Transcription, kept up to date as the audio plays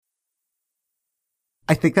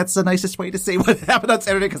I think that's the nicest way to say what happened on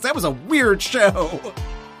Saturday, because that was a weird show.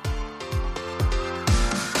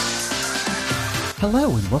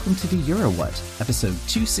 Hello and welcome to the Euro What, episode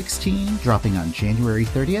 216, dropping on January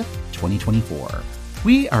 30th, 2024.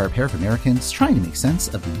 We are a pair of Americans trying to make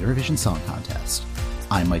sense of the Eurovision Song Contest.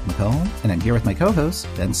 I'm Mike McComb, and I'm here with my co-host,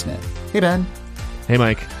 Ben Smith. Hey, Ben. Hey,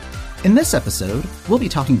 Mike. In this episode, we'll be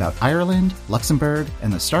talking about Ireland, Luxembourg,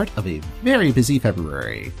 and the start of a very busy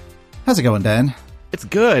February. How's it going, Ben? It's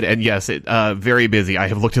good, and yes, very busy. I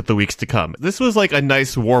have looked at the weeks to come. This was like a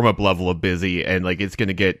nice warm-up level of busy, and like it's going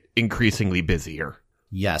to get increasingly busier.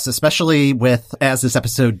 Yes, especially with, as this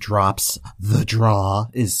episode drops, the draw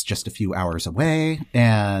is just a few hours away,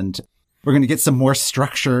 and we're going to get some more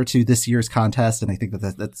structure to this year's contest, and I think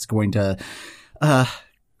that's going to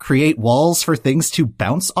create walls for things to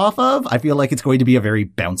bounce off of. I feel like it's going to be a very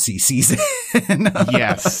bouncy season.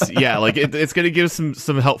 Yes. Yeah. Like it's going to give some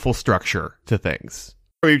helpful structure to things.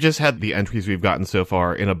 We've just had the entries we've gotten so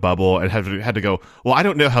far in a bubble and had to go, well, I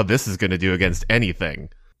don't know how this is going to do against anything.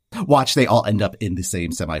 Watch, they all end up in the same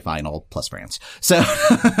semifinal plus France. So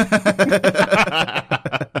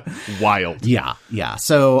wild. Yeah.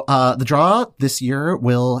 So the draw this year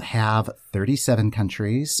will have 37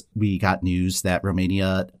 countries. We got news that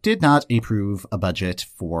Romania did not approve a budget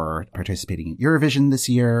for participating in Eurovision this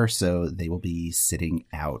year, so they will be sitting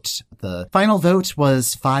out. The final vote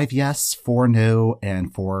was 5 yes, 4 no,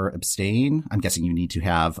 and 4 abstain. I'm guessing you need to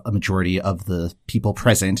have a majority of the people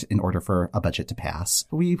present in order for a budget to pass.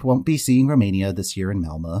 We won't be seeing Romania this year in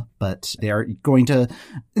Malmö, but they are going to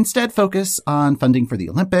instead focus on funding for the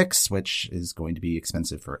Olympics, which is going to be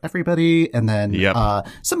expensive for everybody, and then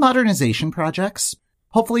some modernization projects.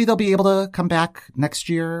 Hopefully they'll be able to come back next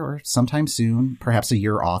year or sometime soon. Perhaps a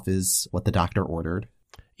year off is what the doctor ordered.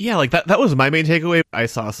 Yeah, like that was my main takeaway. I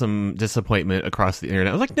saw some disappointment across the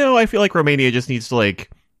internet. I was like, no, I feel like Romania just needs to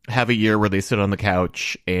like have a year where they sit on the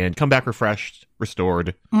couch and come back refreshed,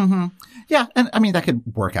 restored. Mm-hmm. Yeah, and I mean, that could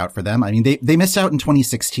work out for them. I mean, they missed out in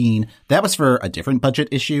 2016. That was for a different budget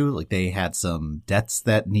issue. Like, they had some debts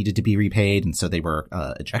that needed to be repaid, and so they were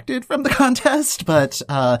ejected from the contest. But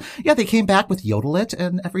yeah, they came back with Yodel It,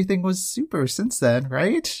 and everything was super since then,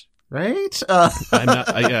 right? Right? I'm not,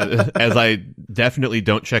 as I definitely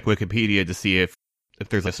don't check Wikipedia to see if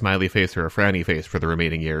there's a smiley face or a frowny face for the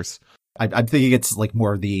remaining years. I'm thinking it's like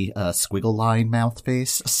more the squiggle line mouth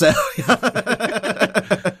face. So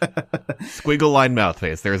Squiggle line mouth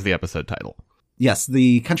face. There's the episode title. Yes,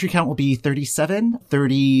 the country count will be 37.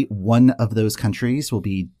 31 of those countries will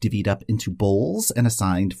be divvied up into bowls and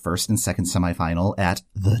assigned first and second semifinal at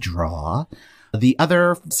the draw. The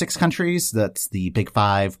other 6 countries, that's the Big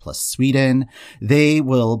Five plus Sweden, they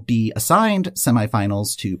will be assigned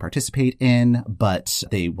semifinals to participate in, but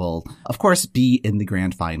they will, of course, be in the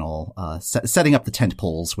grand final, setting up the tent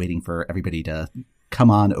poles, waiting for everybody to come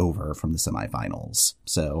on over from the semifinals.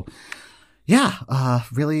 So, yeah,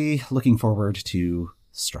 really looking forward to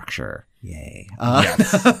structure. Yay.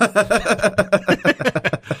 Yes.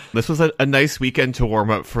 This was a nice weekend to warm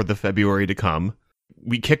up for the February to come.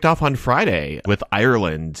 We kicked off on Friday with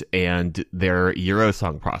Ireland and their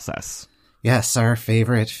Eurosong process. Yes, our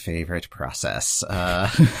favorite process.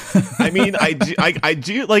 I mean, I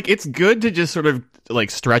do like, it's good to just sort of like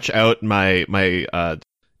stretch out my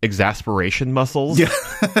exasperation muscles. Yeah.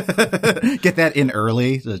 Get that in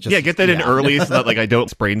early. Get that in early so that like I don't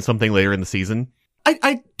sprain something later in the season.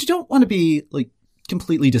 I don't want to be like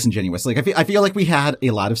completely disingenuous. Like, I feel like we had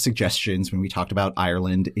a lot of suggestions when we talked about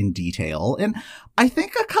Ireland in detail, and I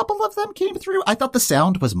think a couple of them came through. I thought the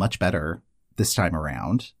sound was much better this time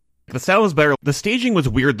around. The sound was better. The staging was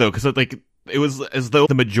weird though, because it was as though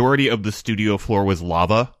the majority of the studio floor was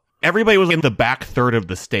lava. Everybody was in the back third of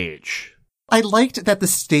the stage. I liked that the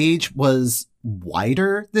stage was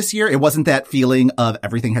wider this year. It wasn't that feeling of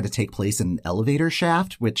everything had to take place in an elevator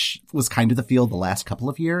shaft, which was kind of the feel the last couple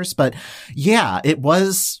of years. But yeah, it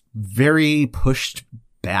was very pushed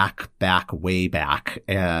back, way back.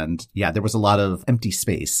 And yeah, there was a lot of empty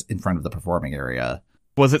space in front of the performing area.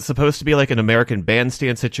 Was it supposed to be like an American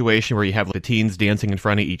Bandstand situation where you have like, the teens dancing in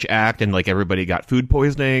front of each act and like everybody got food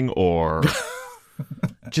poisoning, or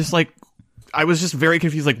just like, I was just very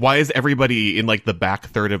confused. Like, why is everybody in like the back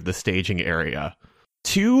third of the staging area?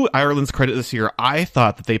 To Ireland's credit this year, I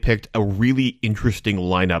thought that they picked a really interesting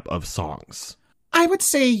lineup of songs. I would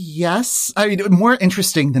say yes. I mean, more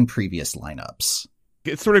interesting than previous lineups.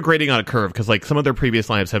 It's sort of grading on a curve because like some of their previous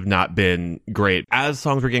lineups have not been great. As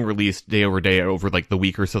songs were getting released day over like the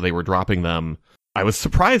week or so they were dropping them, I was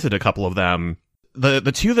surprised at a couple of them.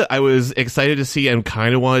 The two that I was excited to see and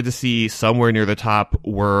kind of wanted to see somewhere near the top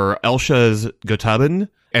were Elsha's Gotabin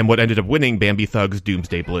and what ended up winning Bambi Thug's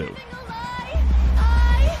Doomsday Blue.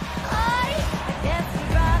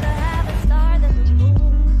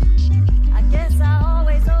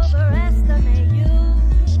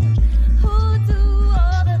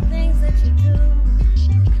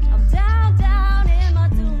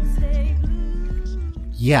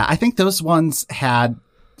 Yeah, I think those ones had,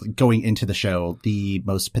 going into the show, the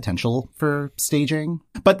most potential for staging,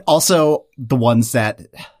 but also the ones that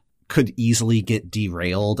could easily get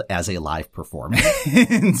derailed as a live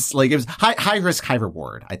performance. Like, it was high risk, high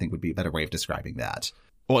reward, I think would be a better way of describing that.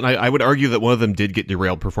 Well, and I would argue that one of them did get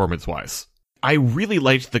derailed performance-wise. I really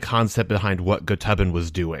liked the concept behind what Gotubin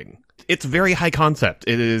was doing. It's very high concept.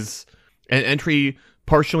 It is an entry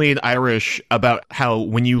partially in Irish about how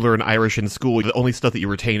when you learn Irish in school, the only stuff that you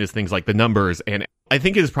retain is things like the numbers. And I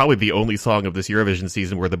think it is probably the only song of this Eurovision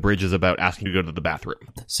season where the bridge is about asking to go to the bathroom.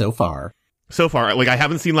 So far. Like, I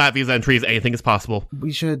haven't seen Latvia's entries. Anything is possible.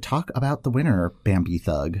 We should talk about the winner, Bambi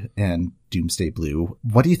Thug and Doomsday Blue.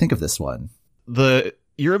 What do you think of this one? The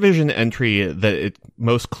Eurovision entry that it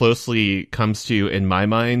most closely comes to in my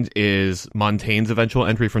mind is Montaigne's eventual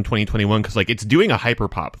entry from 2021, because, like, it's doing a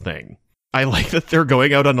hyperpop thing. I like that they're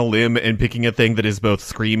going out on a limb and picking a thing that is both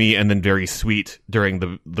screamy and then very sweet during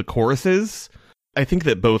the choruses. I think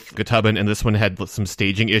that both Gotubin and this one had some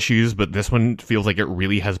staging issues, but this one feels like it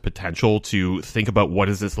really has potential to think about what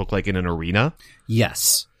does this look like in an arena.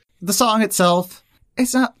 Yes. The song itself,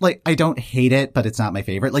 it's not like, I don't hate it, but it's not my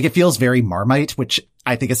favorite. Like, it feels very Marmite, which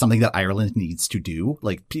I think is something that Ireland needs to do.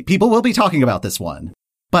 Like, people will be talking about this one.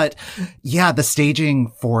 But yeah, the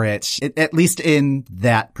staging for it, at least in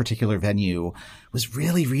that particular venue, was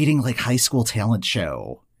really reading like high school talent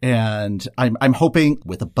show. And I'm hoping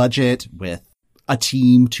with a budget, with a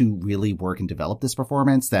team to really work and develop this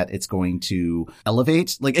performance, that it's going to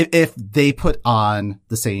elevate. Like, if they put on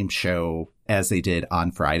the same show as they did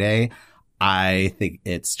on Friday, I think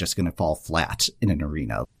it's just going to fall flat in an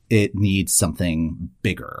arena. It needs something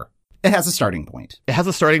bigger. It has a starting point.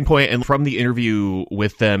 And from the interview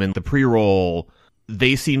with them and the pre-roll,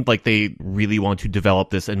 they seemed like they really want to develop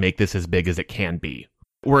this and make this as big as it can be.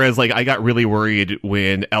 Whereas, like, I got really worried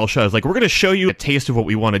when Elsha was like, we're going to show you a taste of what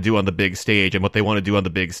we want to do on the big stage. And what they want to do on the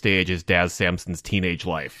big stage is Daz Samson's teenage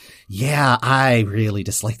life. Yeah, I really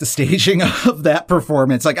dislike the staging of that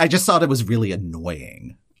performance. Like, I just thought it was really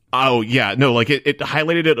annoying. Oh, yeah. No, like, it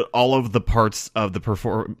highlighted all of the parts of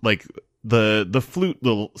the like, the flute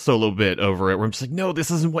little solo bit over it, where I'm just like, no,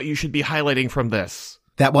 this isn't what you should be highlighting from this.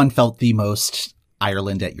 That one felt the most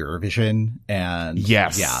Ireland at Eurovision, and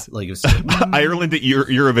yes, yeah, like it was Ireland at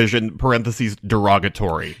Eurovision parentheses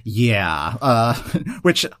derogatory. Yeah,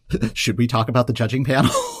 which should we talk about the judging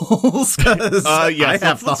panels?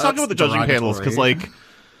 Yes, let's talk about the judging panels, because like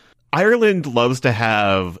Ireland loves to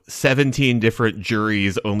have 17 different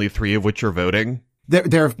juries, only 3 of which are voting.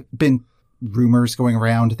 There have been rumors going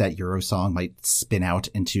around that Eurosong might spin out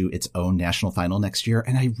into its own national final next year.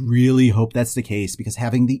 And I really hope that's the case, because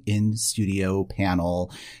having the in-studio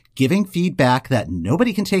panel giving feedback that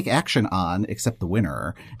nobody can take action on except the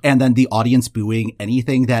winner, and then the audience booing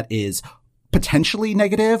anything that is potentially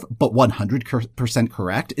negative, but 100%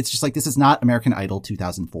 correct. It's just like, this is not American Idol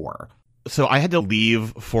 2004. So I had to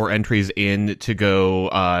leave 4 entries in to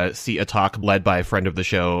go see a talk led by a friend of the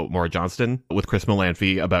show, Maura Johnston, with Chris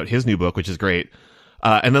Molanphy about his new book, which is great.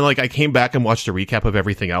 And then like I came back and watched a recap of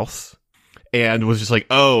everything else and was just like,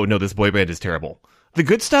 oh no, this boy band is terrible. The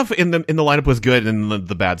good stuff in the lineup was good, and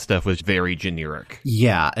the bad stuff was very generic.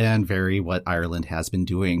 Yeah, and very what Ireland has been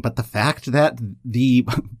doing. But the fact that the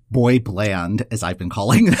boy bland, as I've been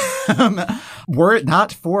calling them, were it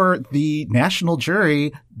not for the national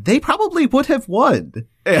jury, they probably would have won.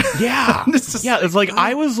 Yeah. It's like,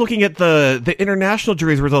 I was looking at the international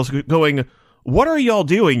jury's results going, what are y'all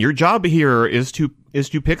doing? Your job here is to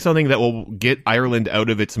pick something that will get Ireland out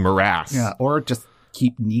of its morass. Yeah, or just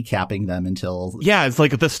keep kneecapping them until... Yeah, it's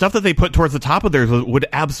like the stuff that they put towards the top of theirs would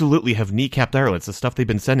absolutely have kneecapped Ireland. It's the stuff they've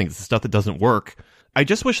been sending. It's the stuff that doesn't work. I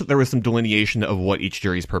just wish that there was some delineation of what each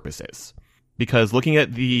jury's purpose is. Because looking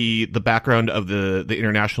at the background of the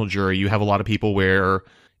international jury, you have a lot of people where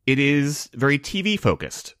it is very TV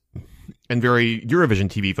focused and very Eurovision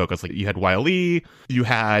TV focused. Like you had Wiley, you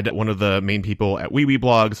had one of the main people at Wee Wee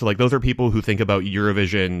Blog. So like those are people who think about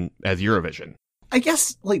Eurovision as Eurovision. I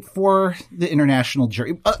guess, like, for the international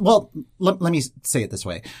jury, let me say it this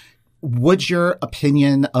way. Would your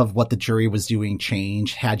opinion of what the jury was doing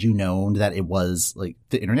change had you known that it was, like,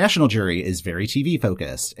 the international jury is very TV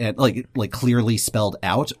focused and, like clearly spelled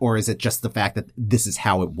out? Or is it just the fact that this is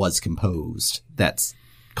how it was composed that's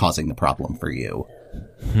causing the problem for you?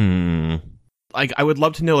 Like, I would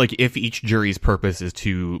love to know, like, if each jury's purpose is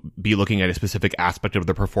to be looking at a specific aspect of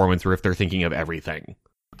the performance or if they're thinking of everything.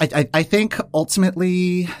 I think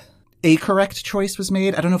ultimately a correct choice was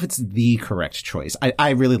made. I don't know if it's the correct choice. I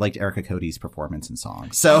really liked Erica Cody's performance and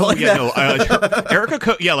song. So Erica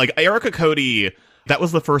Cody, that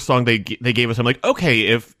was the first song they gave us. I'm like, okay,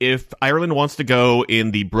 if Ireland wants to go in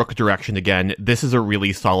the Brooke direction again, this is a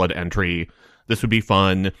really solid entry. This would be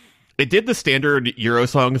fun. It did the standard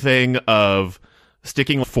Eurosong thing of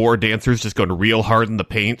sticking 4 dancers just going real hard in the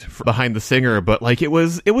paint behind the singer, but like it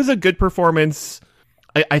was a good performance.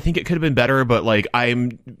 I think it could have been better, but like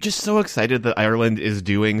I'm just so excited that Ireland is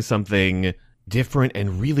doing something different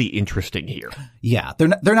and really interesting here. Yeah,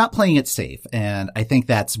 they're not playing it safe, and I think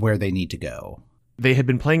that's where they need to go. They had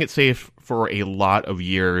been playing it safe for a lot of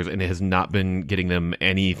years, and it has not been getting them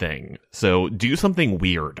anything. So do something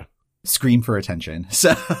weird. Scream for attention.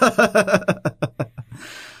 So,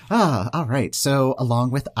 all right. So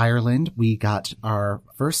along with Ireland, we got our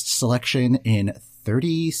first selection in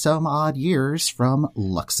 30 some odd years from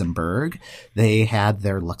Luxembourg. They had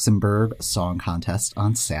their Luxembourg Song Contest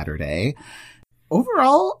on Saturday.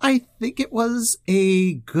 Overall, I think it was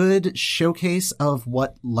a good showcase of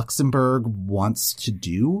what Luxembourg wants to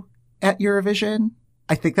do at Eurovision.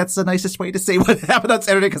 I think that's the nicest way to say what happened on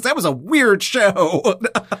Saturday, because that was a weird show.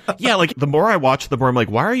 Yeah, like the more I watch, the more I'm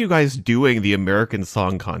like, why are you guys doing the American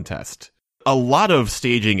Song Contest? A lot of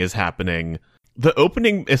staging is happening. The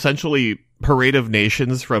opening, essentially, Parade of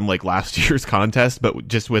Nations from like last year's contest, but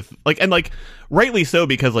just with like, and like rightly so,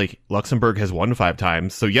 because like Luxembourg has won 5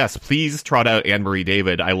 times. So yes, please trot out Anne-Marie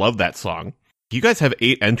David. I love that song. You guys have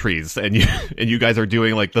 8 entries and you guys are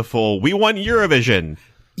doing like the full, we won Eurovision.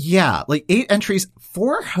 Yeah, like 8 entries,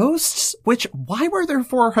 4 hosts, which, why were there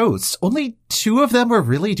 4 hosts? Only 2 of them were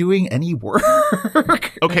really doing any work.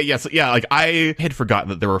 Okay, yes, yeah, like I had forgotten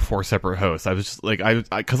that there were 4 separate hosts. I was just like, I was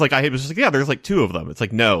just like, yeah, there's like 2 of them. It's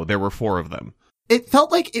like, no, there were 4 of them. It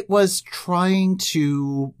felt like it was trying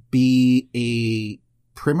to be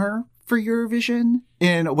a primer for Eurovision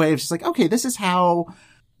in a way of just like, okay, this is how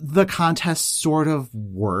the contest sort of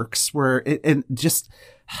works, where it, and just,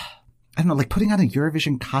 I don't know, like putting on a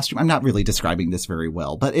Eurovision costume. I'm not really describing this very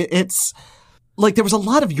well, but it's like there was a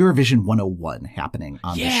lot of Eurovision 101 happening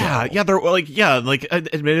on the show.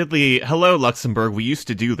 Admittedly, hello Luxembourg, we used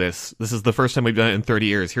to do this. This is the first time we've done it in 30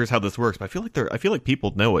 years. Here's how this works. But I feel like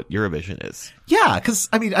people know what Eurovision is. Yeah, because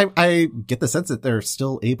I mean, I get the sense that they're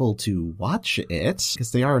still able to watch it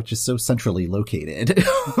because they are just so centrally located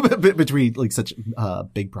between like such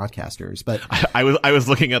big broadcasters. But I was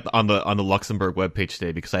looking at on the Luxembourg webpage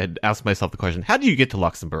today because I had asked myself the question: how do you get to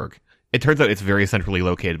Luxembourg? It turns out it's very centrally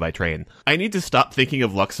located by train. I need to stop thinking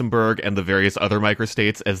of Luxembourg and the various other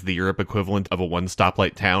microstates as the Europe equivalent of a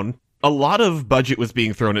one-stoplight town. A lot of budget was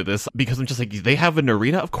being thrown at this because I'm just like, they have an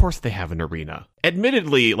arena? Of course they have an arena.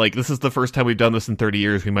 Admittedly, like, this is the first time we've done this in 30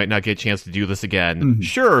 years. We might not get a chance to do this again. Mm-hmm.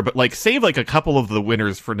 Sure, but like, save like a couple of the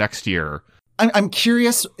winners for next year. I'm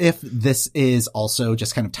curious if this is also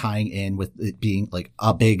just kind of tying in with it being like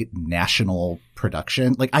a big national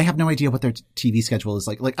production. Like, I have no idea what their TV schedule is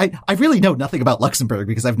like. Like, I really know nothing about Luxembourg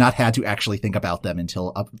because I've not had to actually think about them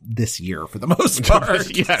until this year for the most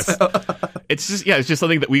part. Yes. So. It's just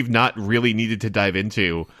something that we've not really needed to dive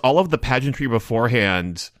into. All of the pageantry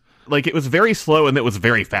beforehand, like, it was very slow and it was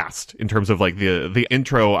very fast in terms of like the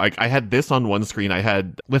intro. I had this on one screen. I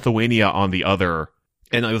had Lithuania on the other.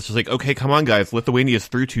 And I was just like, okay, come on, guys. Lithuania's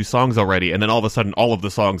through 2 songs already. And then all of a sudden, all of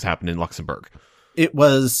the songs happen in Luxembourg. It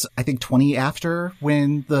was, I think, 20 after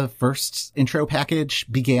when the first intro package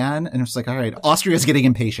began. And it was like, all right, Austria's getting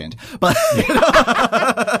impatient. But you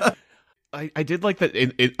know. I did like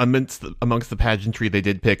that amongst the pageantry, they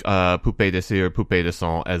did pick Poupée de Cire or Poupée de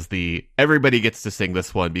Sang as the everybody gets to sing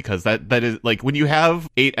this one, because that is like when you have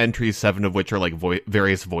 8 entries, 7 of which are like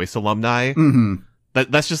various voice alumni. Mm-hmm.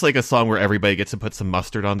 That's just like a song where everybody gets to put some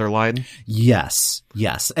mustard on their line. Yes.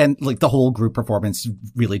 And like the whole group performance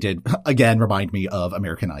really did again remind me of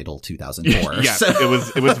American Idol 2004. Yes, so.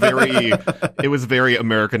 it was very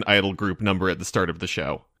American Idol group number at the start of the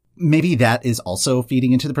show. Maybe that is also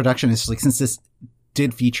feeding into the production. It's like, since this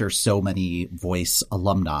did feature so many Voice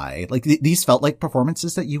alumni, like these felt like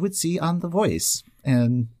performances that you would see on The Voice.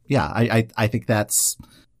 And yeah, I think that's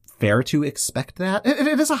fair to expect that.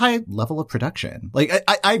 It is a high level of production. Like,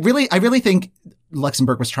 I really think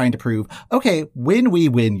Luxembourg was trying to prove, okay, when we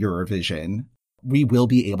win Eurovision, we will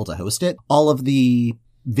be able to host it. All of the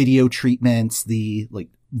video treatments, the like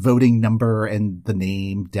voting number and the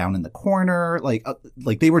name down in the corner, like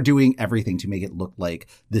they were doing everything to make it look like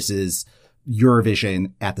this is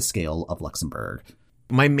Eurovision at the scale of Luxembourg.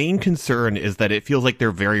 My main concern is that it feels like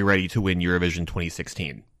they're very ready to win Eurovision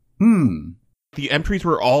 2016. The entries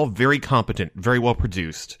were all very competent, very well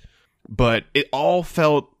produced, but it all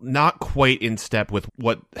felt not quite in step with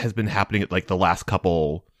what has been happening at like the last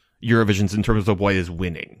couple Eurovisions in terms of what is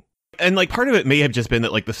winning. And like part of it may have just been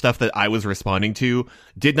that like the stuff that I was responding to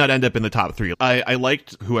did not end up in the top 3. I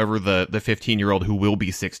liked whoever the 15-year-old who will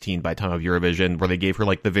be 16 by time of Eurovision, where they gave her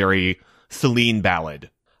like the very Celine ballad.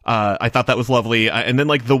 I thought that was lovely. And then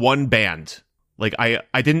like the one band, like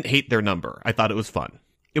I didn't hate their number. I thought it was fun.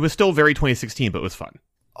 It was still very 2016, but it was fun.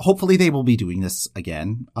 Hopefully they will be doing this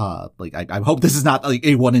again. I hope this is not like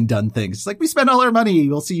a one and done thing. It's like, we spent all our money.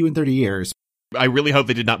 We'll see you in 30 years. I really hope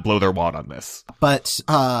they did not blow their wad on this. But,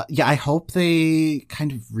 yeah, I hope they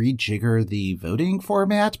kind of rejigger the voting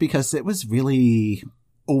format because it was really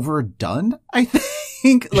overdone, I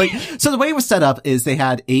think. Like, so the way it was set up is they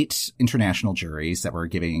had 8 international juries that were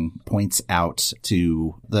giving points out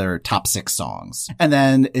to their top 6 songs. And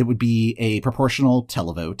then it would be a proportional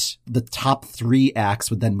televote. The top 3 acts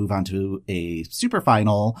would then move on to a super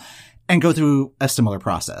final and go through a similar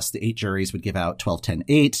process. The 8 juries would give out 12, 10,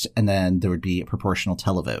 8, and then there would be a proportional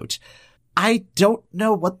televote. I don't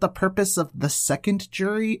know what the purpose of the second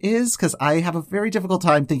jury is, because I have a very difficult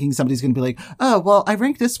time thinking somebody's going to be like, oh, well, I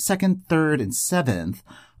ranked this 2nd, 3rd, and 7th.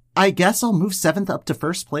 I guess I'll move 7th up to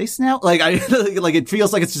 1st place now. Like, like it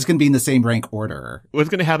feels like it's just going to be in the same rank order. What's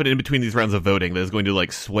going to happen in between these rounds of voting that is going to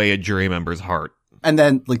like sway a jury member's heart? And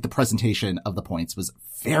then like the presentation of the points was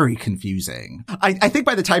very confusing. I think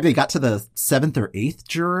by the time they got to the 7th or 8th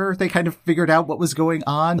juror, they kind of figured out what was going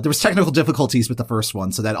on. There was technical difficulties with the first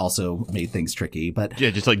one, so that also made things tricky. But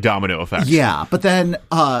yeah, just like domino effect. Yeah, but then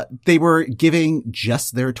they were giving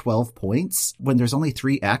just their 12 points when there's only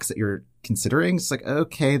 3 acts that you're considering. It's like,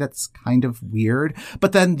 okay, that's kind of weird.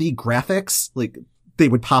 But then the graphics, like, they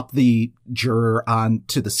would pop the juror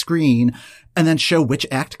onto the screen and then show which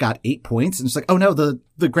act got 8 points. And it's like, oh no, the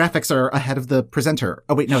graphics are ahead of the presenter.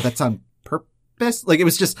 Oh wait, no, that's on purpose. Like, it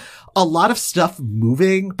was just a lot of stuff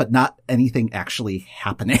moving, but not anything actually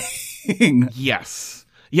happening. Yes.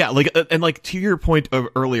 Yeah, like, and like to your point of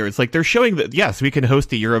earlier, it's like they're showing that, yes, we can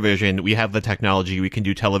host a Eurovision, we have the technology, we can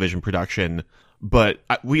do television production, but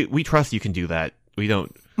we trust you can do that. We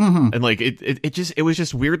don't. Mm-hmm. And like, it was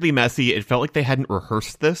just weirdly messy. It felt like they hadn't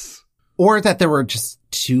rehearsed this. Or that there were just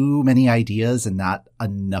too many ideas and not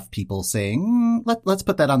enough people saying, let's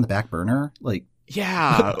put that on the back burner. Like,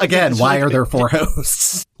 yeah. Again, why are there 4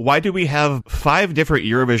 hosts? Why do we have 5 different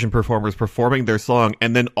Eurovision performers performing their song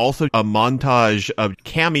and then also a montage of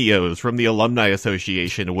cameos from the Alumni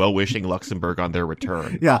Association well-wishing Luxembourg on their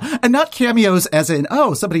return? Yeah. And not cameos as in,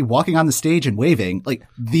 oh, somebody walking on the stage and waving, like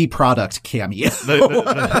the product cameo.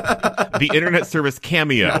 The internet service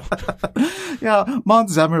Cameo. Yeah.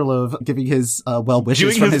 Mons Zemerlov giving his well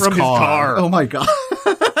wishes from his car. Oh my God.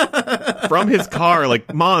 From his car,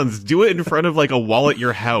 like, Mons, do it in front of like a wall at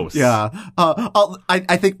your house. Yeah.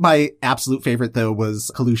 I think my absolute favorite though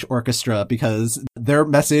was Kalush Orchestra, because their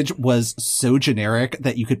message was so generic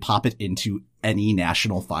that you could pop it into any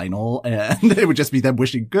national final and it would just be them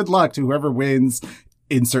wishing good luck to whoever wins,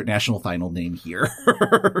 insert national final name here.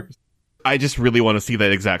 I just really want to see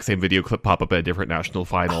that exact same video clip pop up at a different national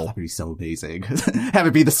final. That'd be so amazing. Have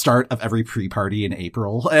it be the start of every pre-party in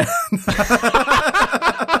April.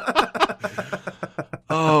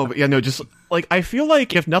 Oh, but yeah, no, just like, I feel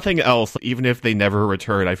like if nothing else, even if they never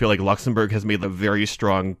return, I feel like Luxembourg has made a very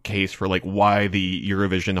strong case for like why the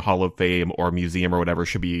Eurovision Hall of Fame or museum or whatever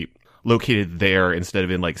should be located there instead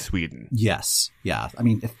of in like Sweden. Yes. Yeah. I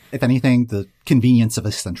mean, if anything, the convenience of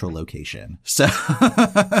a central location. So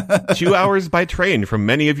 2 hours by train from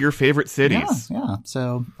many of your favorite cities. Yeah.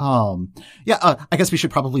 So, I guess we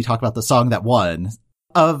should probably talk about the song that won.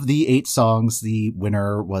 Of the 8 songs, the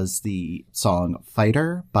winner was the song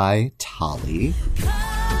Fighter by Tali.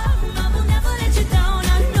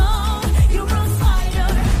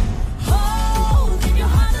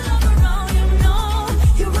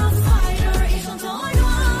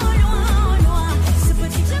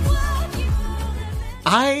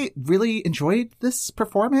 I really enjoyed this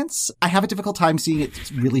performance. I have a difficult time seeing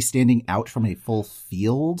it really standing out from a full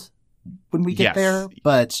field when we get there,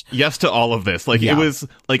 but yes to all of this. Like, It was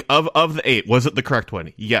like, of the 8, was it the correct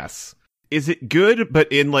one? Yes. Is it good,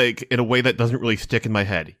 but in a way that doesn't really stick in my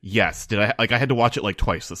head? Yes. I had to watch it like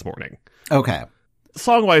twice this morning. Okay.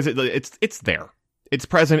 Song wise, it's there. It's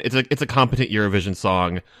present. It's a competent Eurovision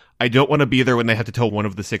song. I don't want to be there when they have to tell one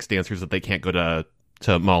of the 6 dancers that they can't go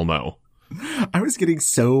to Malmo. I was getting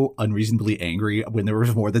so unreasonably angry when there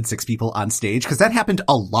was more than 6 people on stage, because that happened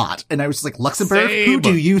a lot. And I was just like, Luxembourg, Who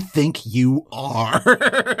do you think you are?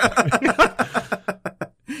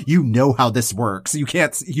 you know how this works. You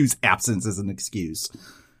can't use absence as an excuse.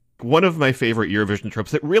 One of my favorite Eurovision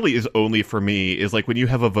tropes that really is only for me is like when you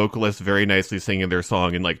have a vocalist very nicely singing their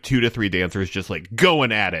song and like 2 to 3 dancers just like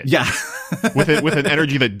going at it. Yeah. with an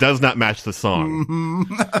energy that does not match the song.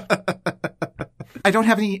 Mm-hmm. I don't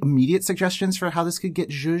have any immediate suggestions for how this could get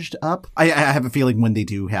zhuzhed up. I have a feeling when they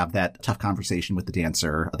do have that tough conversation with the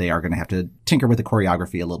dancer, they are going to have to tinker with the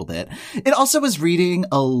choreography a little bit. It also was reading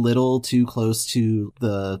a little too close to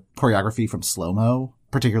the choreography from Slow-Mo,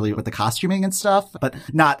 particularly with the costuming and stuff, but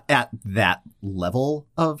not at that level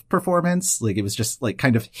of performance. Like, it was just like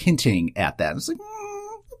kind of hinting at that. It's like,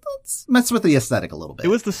 let's mess with the aesthetic a little bit. It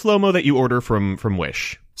was the slow-mo that you order from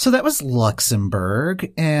Wish. So that was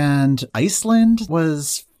Luxembourg, and Iceland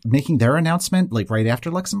was making their announcement like right after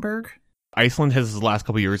Luxembourg. Iceland has the last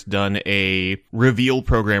couple of years done a reveal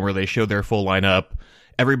program where they show their full lineup.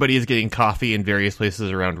 Everybody is getting coffee in various places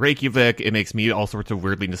around Reykjavik. It makes me all sorts of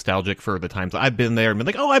weirdly nostalgic for the times I've been there and been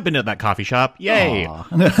like, oh, I've been at that coffee shop. Yay.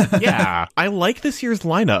 Yeah. I like this year's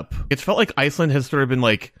lineup. It felt like Iceland has sort of been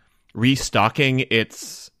like restocking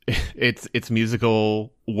its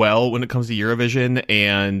musical well when it comes to Eurovision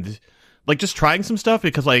and like just trying some stuff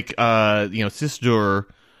because like, Sistur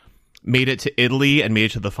made it to Italy and made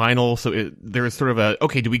it to the final. So there's sort of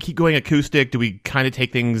okay, do we keep going acoustic? Do we kind of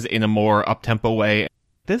take things in a more up-tempo way?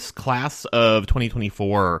 This class of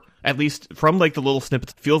 2024, at least from like the little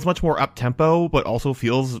snippets, feels much more up-tempo, but also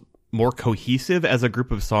feels more cohesive as a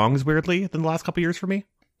group of songs, weirdly, than the last couple years for me.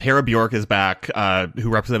 Hera Bjork is back, who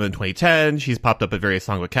represented in 2010. She's popped up at various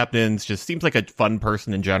Songvakeppnins. Just seems like a fun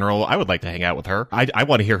person in general. I would like to hang out with her. I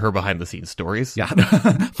want to hear her behind-the-scenes stories. Yeah,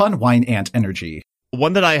 fun wine ant energy.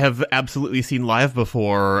 One that I have absolutely seen live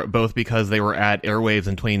before, both because they were at Airwaves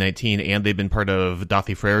in 2019 and they've been part of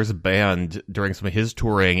Dathi Frere's band during some of his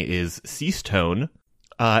touring, is Seastone.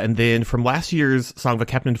 And then from last year's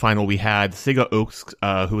Songvakeppnin final, we had Sigga Oaks,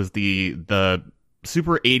 who was the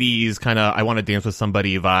super 80s kind of I want to dance with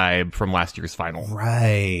somebody vibe from last year's final.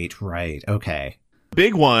 Right. Okay.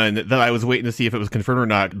 Big one that I was waiting to see if it was confirmed or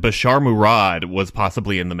not, Bashar Murad was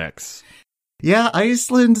possibly in the mix. Yeah,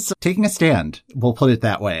 Iceland's taking a stand. We'll put it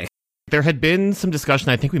that way. There had been some discussion,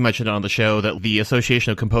 I think we mentioned it on the show, that the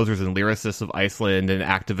Association of Composers and Lyricists of Iceland and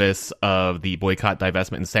activists of the boycott,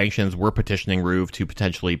 divestment, and sanctions were petitioning RÚV to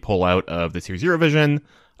potentially pull out of this year's Eurovision.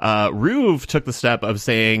 RÚV took the step of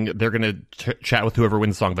saying they're going to chat with whoever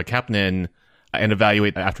wins Songvakeppnin and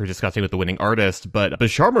evaluate after discussing with the winning artist, but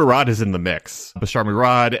Bashar Murad is in the mix. Bashar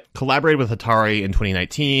Murad collaborated with Hatari in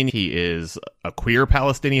 2019. He is a queer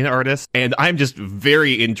Palestinian artist, and I'm just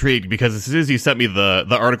very intrigued because as soon as you sent me the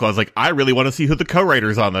article, I was like, I really want to see who the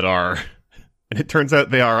co-writers on that are. And it turns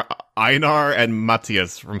out they are Einar and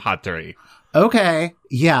Matthias from Hatari. Okay.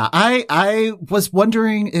 Yeah, I was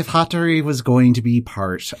wondering if Hatari was going to be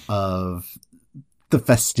part of the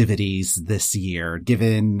festivities this year,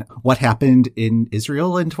 given what happened in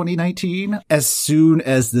Israel in 2019. As soon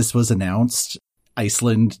as this was announced,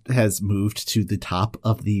 Iceland has moved to the top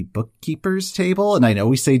of the bookkeepers table. And I know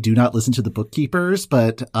we say do not listen to the bookkeepers,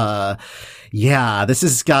 but yeah, this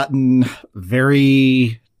has gotten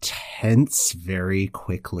very tense very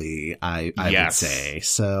quickly, I would say.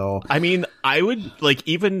 So I mean, I would like,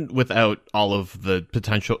 even without all of the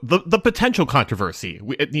potential the potential controversy,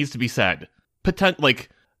 it needs to be said.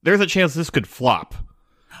 There's a chance this could flop.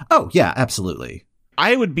 Oh, yeah, absolutely.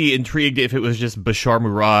 I would be intrigued if it was just Bashar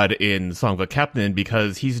Murad in Songvakeppnin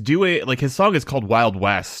because he's doing, like, his song is called Wild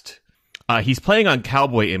West. He's playing on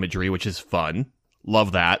cowboy imagery, which is fun.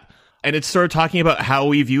 Love that. And it's sort of talking about how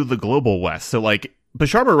we view the global West. So, like,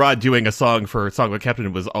 Bashar Murad doing a song for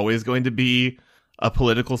Songvakeppnin was always going to be a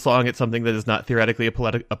political song. It's something that is not theoretically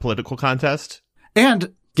a political contest.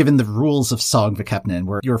 And given the rules of Songvakeppnin,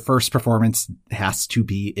 where your first performance has to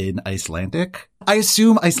be in Icelandic, I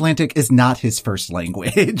assume Icelandic is not his first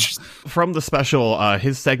language. From the special,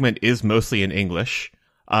 his segment is mostly in English.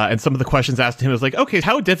 And some of the questions asked to him was like, okay,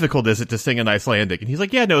 how difficult is it to sing in Icelandic? And he's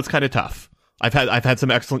like, yeah, no, it's kind of tough. I've had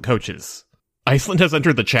some excellent coaches. Iceland has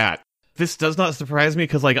entered the chat. This does not surprise me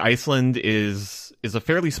because, like, Iceland is a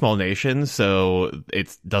fairly small nation, so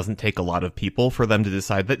it doesn't take a lot of people for them to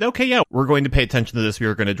decide that, okay, yeah, we're going to pay attention to this,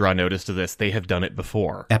 we're going to draw notice to this. They have done it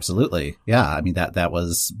before. Absolutely. Yeah, I mean, that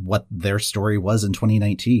was what their story was in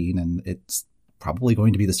 2019, and it's probably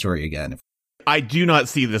going to be the story again. I do not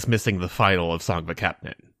see this missing the final of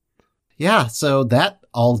Songvakeppnin. Yeah, so that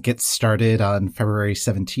all gets started on February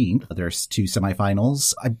 17th. There's 2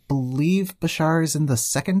 semifinals. I believe Bashar is in the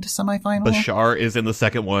second semifinal. Bashar is in the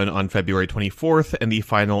second one on February 24th, and the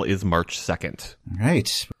final is March 2nd. All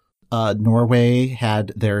right. Norway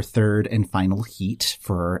had their third and final heat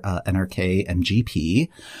for NRK MGP.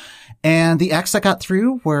 And the acts that got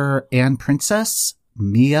through were Anne Princess,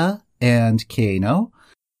 Mia, and Keino.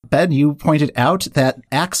 Ben, you pointed out that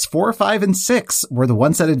acts 4, 5, and 6 were the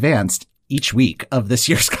ones that advanced each week of this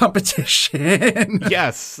year's competition.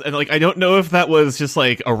 Yes. And like, I don't know if that was just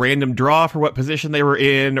like a random draw for what position they were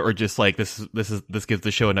in, or just like this gives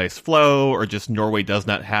the show a nice flow, or just Norway does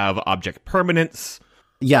not have object permanence.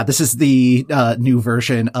 Yeah, this is the new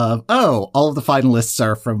version of, all of the finalists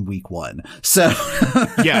are from week 1. So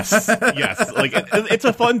yes. Like it's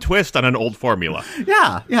a fun twist on an old formula.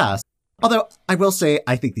 Yeah. Although I will say,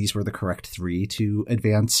 I think these were the correct 3 to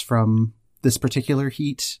advance from this particular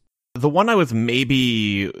heat. The one I was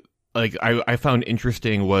maybe like I found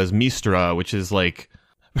interesting was Mistra, which is like,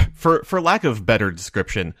 for lack of better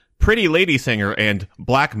description, pretty lady singer and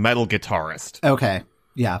black metal guitarist. Okay.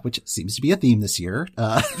 Yeah, which seems to be a theme this year.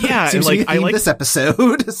 Yeah, seems and like to be a theme this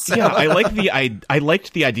episode. So. Yeah, I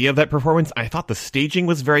liked the idea of that performance. I thought the staging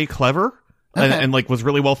was very clever. Okay. And like was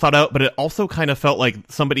really well thought out, but it also kind of felt like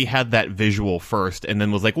somebody had that visual first and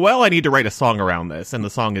then was like, well, I need to write a song around this, and the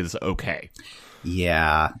song is okay.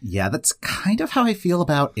 Yeah, that's kind of how I feel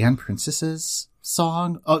about Anne Princess's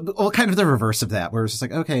song. Well, kind of the reverse of that, where it's just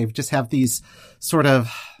like, okay, just have these sort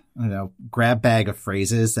of, I don't know, grab bag of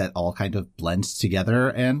phrases that all kind of blend together,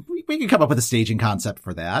 and we can come up with a staging concept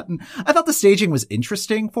for that. And I thought the staging was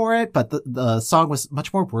interesting for it, but the song was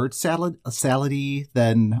much more word salad-y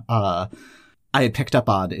than I had picked up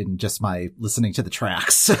on in just my listening to the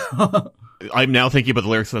tracks. I'm now thinking about the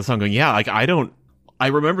lyrics of the song going, yeah, like I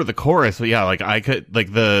remember the chorus, but yeah, like I could,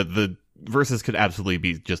 like the verses could absolutely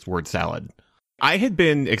be just word salad. I had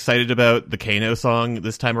been excited about the Keino song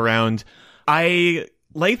this time around. I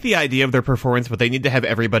like the idea of their performance, but they need to have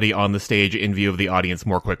everybody on the stage in view of the audience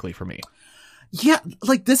more quickly for me. Yeah,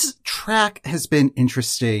 like this track has been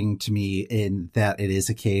interesting to me in that it is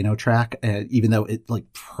a Keino track, even though it like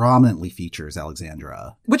prominently features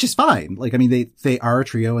Alexandra, which is fine. Like, I mean, they are a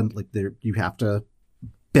trio, and like you have to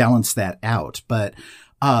balance that out. But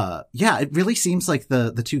yeah, it really seems like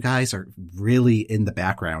the 2 guys are really in the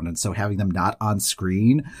background, and so having them not on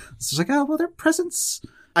screen, it's just like, oh well, their presence,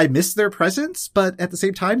 I miss their presence, but at the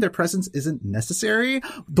same time, their presence isn't necessary.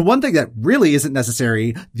 The one thing that really isn't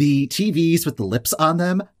necessary, the TVs with the lips on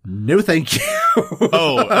them, no thank you.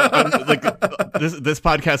 Like this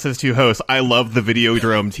podcast has 2 hosts. I love the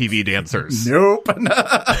Videodrome TV dancers. Nope.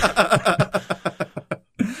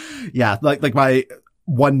 Yeah, like my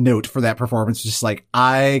one note for that performance was just like,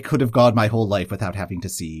 I could have gone my whole life without having to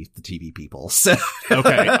see the TV people. So.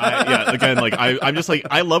 Okay. Again, like I'm just like,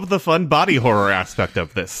 I love the fun body horror aspect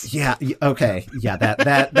of this. Yeah. Okay. Yeah.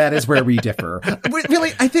 That is where we differ.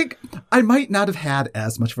 Really, I think I might not have had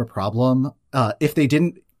as much of a problem, if they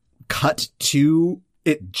didn't cut to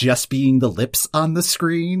it just being the lips on the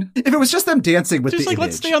screen. If it was just them dancing with just the like, image.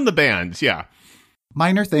 let's stay on the band. Yeah.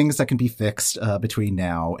 Minor things that can be fixed between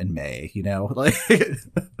now and May, you know? Like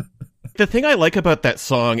the thing I like about that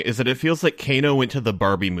song is that it feels like Keino went to the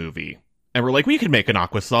Barbie movie and we're like, we could make an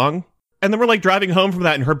Aqua song. And then we're like driving home from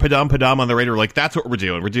that and heard Padam Padam on the radio. We're like, that's what we're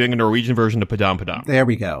doing. We're doing a Norwegian version of Padam Padam. There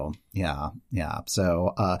we go. Yeah.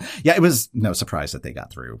 So, yeah, it was no surprise that they got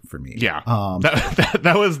through for me. Yeah.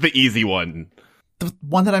 That was the easy one. The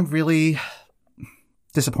one that I'm really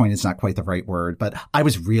disappointed is not quite the right word, but I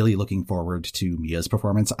was really looking forward to Mia's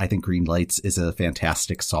performance. I think Green Lights is a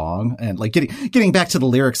fantastic song, and like getting back to the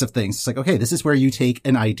lyrics of things, it's like, okay, this is where you take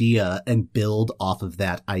an idea and build off of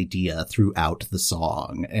that idea throughout the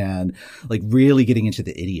song, and like really getting into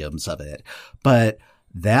the idioms of it. But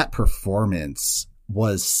that performance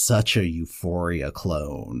was such a Euphoria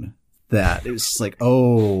clone that it was just like,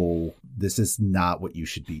 oh, this is not what you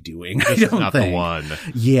should be doing. This is not the one.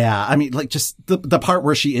 Yeah. I mean, like just the part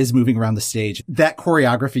where she is moving around the stage, that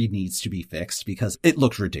choreography needs to be fixed because it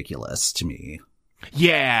looked ridiculous to me.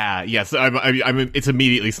 Yeah. Yes. It's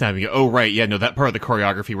immediately snapping. Oh, right. Yeah. No, that part of the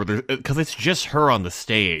choreography where because it's just her on the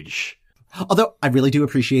stage. Although I really do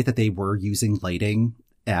appreciate that they were using lighting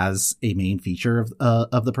as a main feature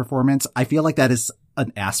of the performance. I feel like that is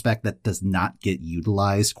an aspect that does not get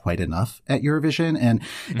utilized quite enough at Eurovision. And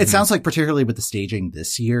it sounds like particularly with the staging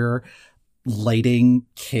this year, lighting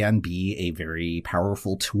can be a very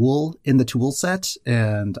powerful tool in the tool set.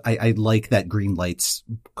 And I like that Green Lights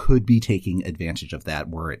could be taking advantage of that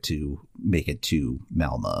were it to make it to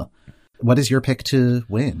Malmö. What is your pick to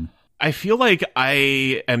win? I feel like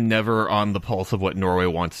I am never on the pulse of what Norway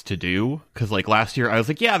wants to do. Because, like, last year I was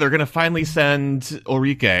like, yeah, they're going to finally send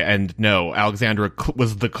Ulrike. And no, Alexandra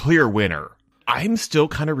was the clear winner. I'm still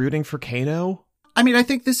kind of rooting for Keino. I mean, I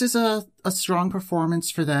think this is a strong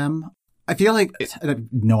performance for them. I feel like,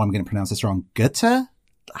 no, I'm going to pronounce this wrong. Goethe?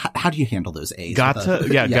 How do you handle those A's?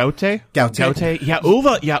 Goethe? Yeah, Goethe? Goethe. Yeah,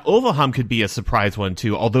 Overham could be a surprise one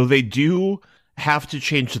too, although they do have to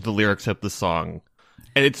change the lyrics of the song.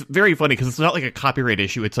 And it's very funny because it's not like a copyright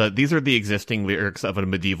issue. It's these are the existing lyrics of a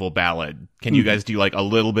medieval ballad. Can you guys do like a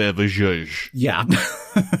little bit of a zhuzh? Yeah.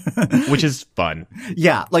 Which is fun.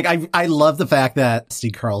 Yeah. Like I love the fact that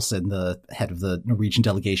Stig Karlsson, the head of the Norwegian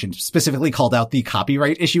delegation, specifically called out the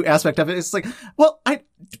copyright issue aspect of it. It's like, well,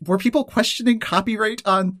 were people questioning copyright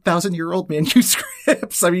on 1,000-year-old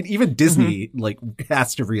manuscripts? I mean, even Disney like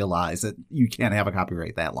has to realize that you can't have a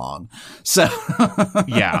copyright that long. So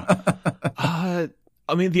yeah.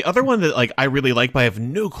 I mean, the other one that like I really like, but I have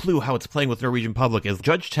no clue how it's playing with Norwegian public is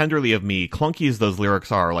Judge Tenderly of Me. Clunky as those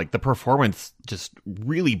lyrics are, like the performance just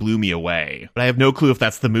really blew me away. But I have no clue if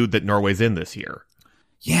that's the mood that Norway's in this year.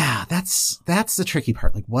 Yeah, that's the tricky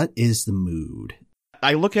part. Like, what is the mood?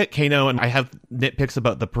 I look at Kano and I have nitpicks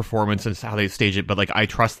about the performance and how they stage it, but like I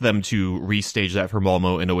trust them to restage that for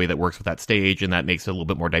Malmo in a way that works with that stage, and that makes it a little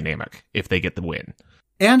bit more dynamic if they get the win.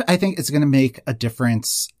 And I think it's going to make a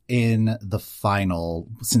difference in the final,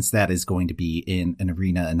 since that is going to be in an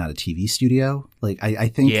arena and not a TV studio. Like, I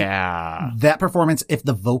think that performance, if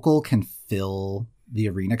the vocal can fill the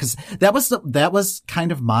arena, because that was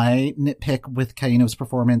kind of my nitpick with Kano's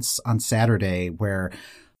performance on Saturday, where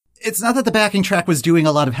it's not that the backing track was doing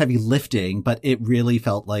a lot of heavy lifting, but it really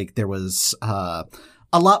felt like there was a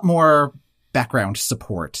lot more background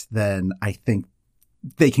support than I think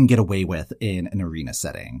they can get away with in an arena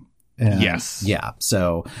setting. Yes. Yeah.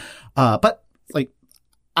 So, but like,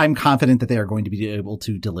 I'm confident that they are going to be able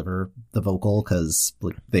to deliver the vocal because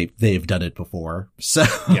like, they've done it before. So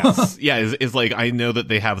yes. Yeah. Is like, I know that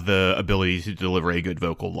they have the ability to deliver a good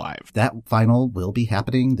vocal live. That final will be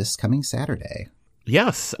happening this coming Saturday.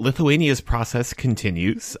 Yes. Lithuania's process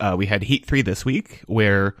continues. We had Heat 3 this week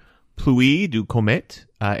where Pluie du Comet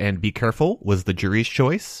and Be Careful was the jury's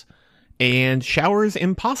choice. And Showers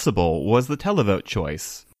Impossible was the televote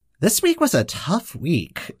choice. This week was a tough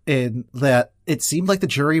week in that it seemed like the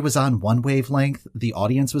jury was on one wavelength, the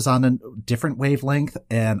audience was on a different wavelength,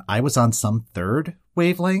 and I was on some third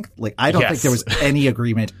wavelength. Like, I don't think there was any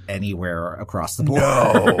agreement anywhere across the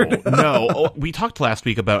board. No. We talked last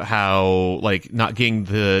week about how, like, not getting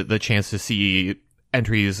the chance to see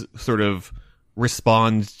entries sort of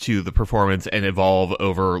respond to the performance and evolve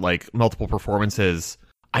over, like, multiple performances.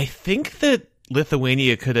 I think that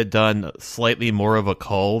Lithuania could have done slightly more of a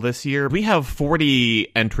cull this year. We have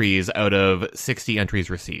 40 entries out of 60 entries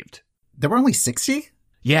received. There were only 60?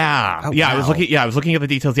 Yeah. Oh, yeah, wow. I was looking at the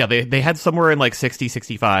details. Yeah, they had somewhere in like 60,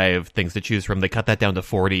 65 things to choose from. They cut that down to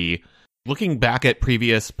 40. Looking back at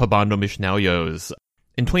previous Pabando Mishnayos,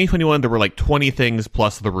 in 2021 there were like 20 things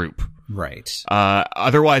plus the Roop. Right.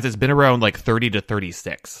 Otherwise it's been around like 30 to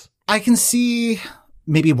 36. I can see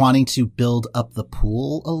maybe wanting to build up the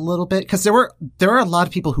pool a little bit, because there are a lot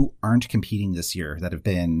of people who aren't competing this year that have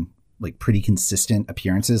been like pretty consistent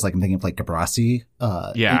appearances. Like I'm thinking of like Gabrasi.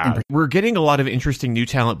 We're getting a lot of interesting new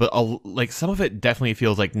talent, but like some of it definitely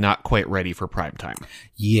feels like not quite ready for prime time.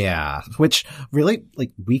 Yeah, which really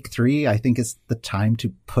like week 3, I think is the time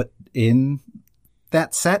to put in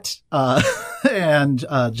that set and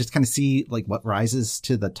just kind of see like what rises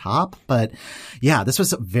to the top. But yeah, this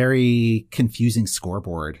was a very confusing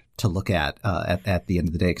scoreboard to look at the end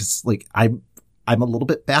of the day, because like I'm a little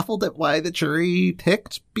bit baffled at why the jury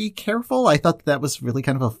picked Be Careful. I thought that was really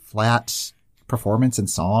kind of a flat performance and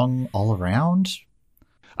song all around.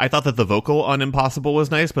 I thought that the vocal on Impossible was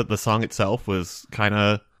nice, but the song itself was kind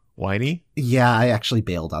of whiny. Yeah, I actually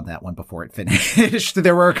bailed on that one before it finished.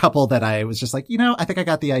 There were a couple that I was just like, I think I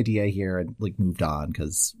got the idea here, and like moved on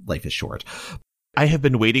because life is short. I have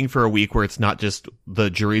been waiting for a week where it's not just the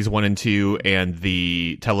juries 1 and 2 and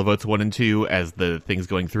the televotes 1 and 2 as the things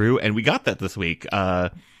going through. And we got that this week.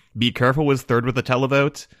 Be Careful was 3rd with the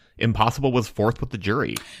televote. Impossible was 4th with the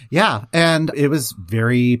jury. Yeah. And it was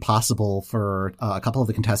very possible for a couple of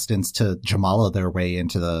the contestants to Jamala their way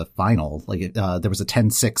into the final. Like there was a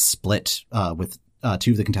 10-6 split with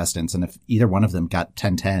 2 of the contestants. And if either one of them got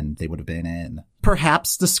 10-10, they would have been in.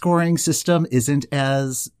 Perhaps the scoring system isn't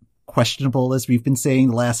as questionable as we've been saying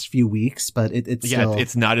the last few weeks, but it's still...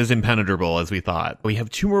 it's not as impenetrable as we thought. We have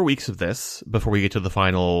 2 more weeks of this before we get to the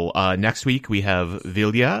final. Next week we have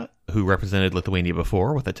Vilja, who represented Lithuania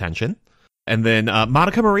before with Attention, and then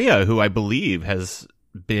Monica Maria, who I believe has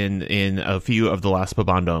been in a few of the last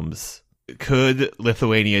Pabandoms. Could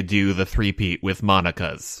Lithuania do the three-peat with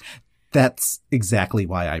Monica's? That's exactly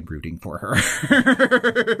why I'm rooting for her.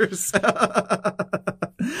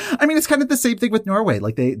 I mean, it's kind of the same thing with Norway.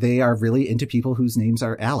 Like they are really into people whose names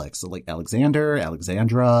are Alex. So like Alexander,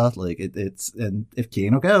 Alexandra, like it's, and if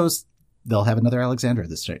Keanu goes, they'll have another Alexandra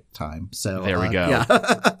this time. So there we go.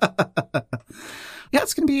 Yeah. Yeah,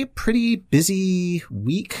 it's going to be a pretty busy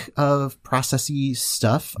week of processy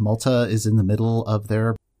stuff. Malta is in the middle of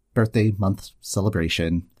their birthday month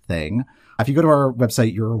celebration thing. If you go to our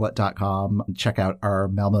website, eurowhat.com, check out our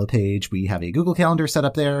Malmo page. We have a Google Calendar set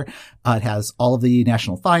up there. It has all of the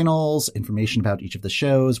national finals, information about each of the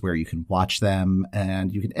shows, where you can watch them,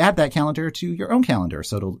 and you can add that calendar to your own calendar,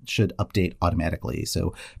 so it should update automatically.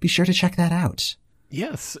 So be sure to check that out.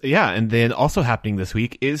 Yes. Yeah. And then also happening this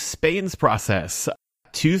week is Spain's process.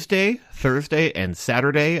 Tuesday, Thursday, and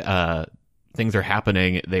Saturday, things are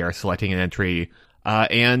happening. They are selecting an entry,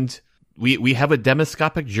 and we have a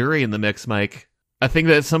demoscopic jury in the mix, Mike. I think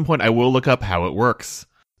that at some point I will look up how it works.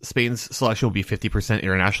 Spain's selection will be 50%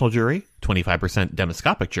 international jury, 25%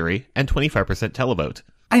 demoscopic jury, and 25% televote.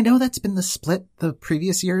 I know that's been the split the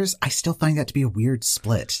previous years. I still find that to be a weird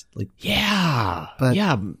split. Like, yeah, but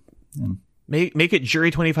yeah. Make it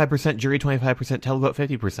jury 25%, jury 25%, televote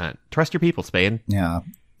 50%. Trust your people, Spain. Yeah.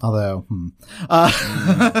 Although,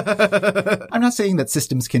 I'm not saying that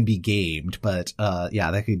systems can be gamed, but,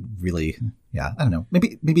 yeah, that could really, yeah, I don't know.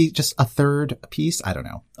 Maybe just a third piece. I don't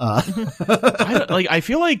know. I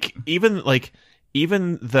feel like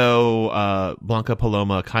even though, Blanca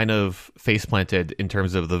Paloma kind of face planted in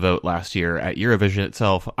terms of the vote last year at Eurovision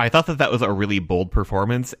itself, I thought that was a really bold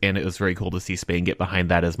performance, and it was very cool to see Spain get behind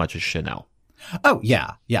that as much as Chanel. Oh,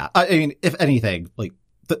 yeah. Yeah. I mean, if anything, like,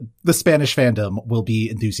 the Spanish fandom will be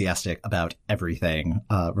enthusiastic about everything,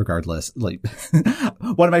 regardless. Like,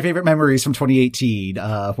 one of my favorite memories from 2018,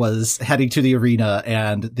 was heading to the arena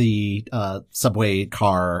and the, subway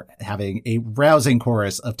car having a rousing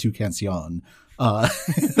chorus of Tu Cancion.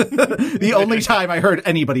 The only time I heard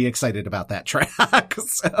anybody excited about that track.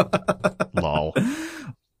 So. Lol.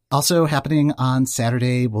 Also happening on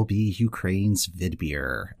Saturday will be Ukraine's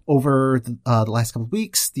Vidbeer. Over the last couple of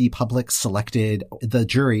weeks, the public selected the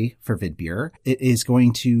jury for Vidbeer. It is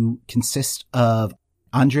going to consist of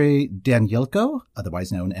Andrei Danielko,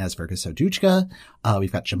 otherwise known as Verga Serduchka.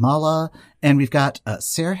 We've got Jamala, and we've got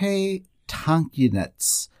Sergei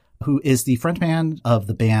Tankynets, who is the frontman of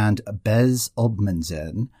the band Bez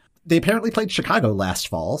Obmanzen. They apparently played Chicago last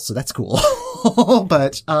fall, so that's cool.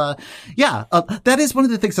 But, that is one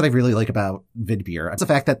of the things that I really like about Vidbeer. It's the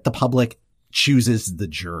fact that the public chooses the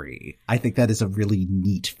jury. I think that is a really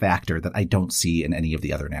neat factor that I don't see in any of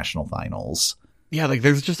the other national finals. Yeah, like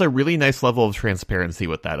there's just a really nice level of transparency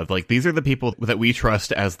with that, of like, these are the people that we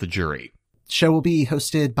trust as the jury. Show will be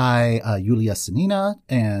hosted by Yulia Sanina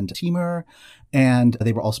and Timur, and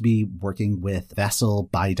they will also be working with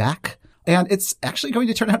Vasil Baidak. And it's actually going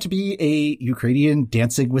to turn out to be a Ukrainian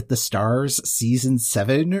Dancing with the Stars season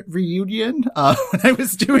 7 reunion. When I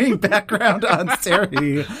was doing background on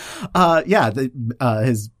Serhi,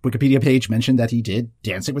 his Wikipedia page mentioned that he did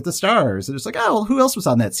Dancing with the Stars. And it's like, oh, well, who else was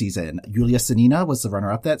on that season? Yulia Sanina was the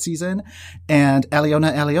runner-up that season. And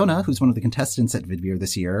Aliona, who's one of the contestants at Vidbeer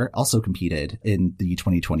this year, also competed in the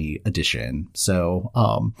 2020 edition. So,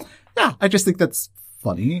 I just think that's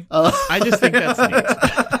funny. I just think that's neat.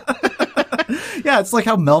 Yeah, it's like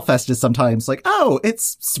how Melfest is sometimes like, oh,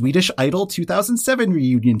 it's Swedish Idol 2007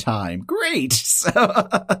 reunion time. Great. So,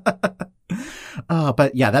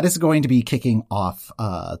 but yeah, that is going to be kicking off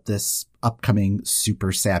this upcoming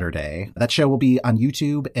Super Saturday. That show will be on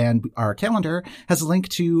YouTube, and our calendar has a link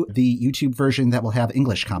to the YouTube version that will have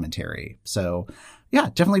English commentary. So yeah,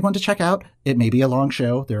 definitely one to check out. It may be a long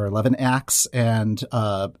show. There are 11 acts, and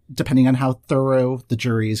depending on how thorough the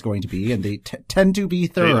jury is going to be, and they tend to be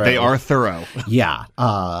thorough. They are thorough. Yeah.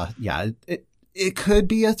 It could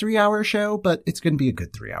be a 3-hour show, but it's going to be a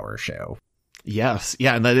good 3-hour show. Yes.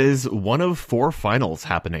 Yeah, and that is one of 4 finals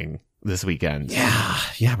happening this weekend.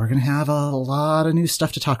 Yeah, we're going to have a lot of new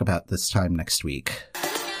stuff to talk about this time next week.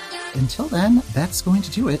 Until then, that's going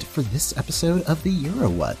to do it for this episode of the Euro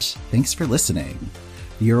What. Thanks for listening.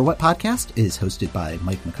 The Euro What podcast is hosted by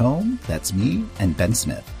Mike McComb, that's me, and Ben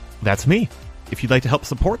Smith. That's me. If you'd like to help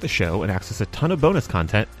support the show and access a ton of bonus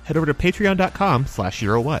content, head over to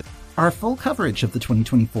patreon.com/EuroWhat. Our full coverage of the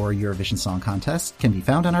 2024 Eurovision Song Contest can be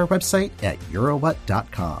found on our website at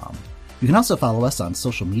eurowhat.com. You can also follow us on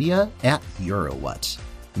social media at EuroWhat.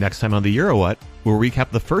 Next time on the Euro What, we'll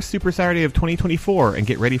recap the first Super Saturday of 2024 and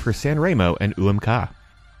get ready for San Remo and UMK.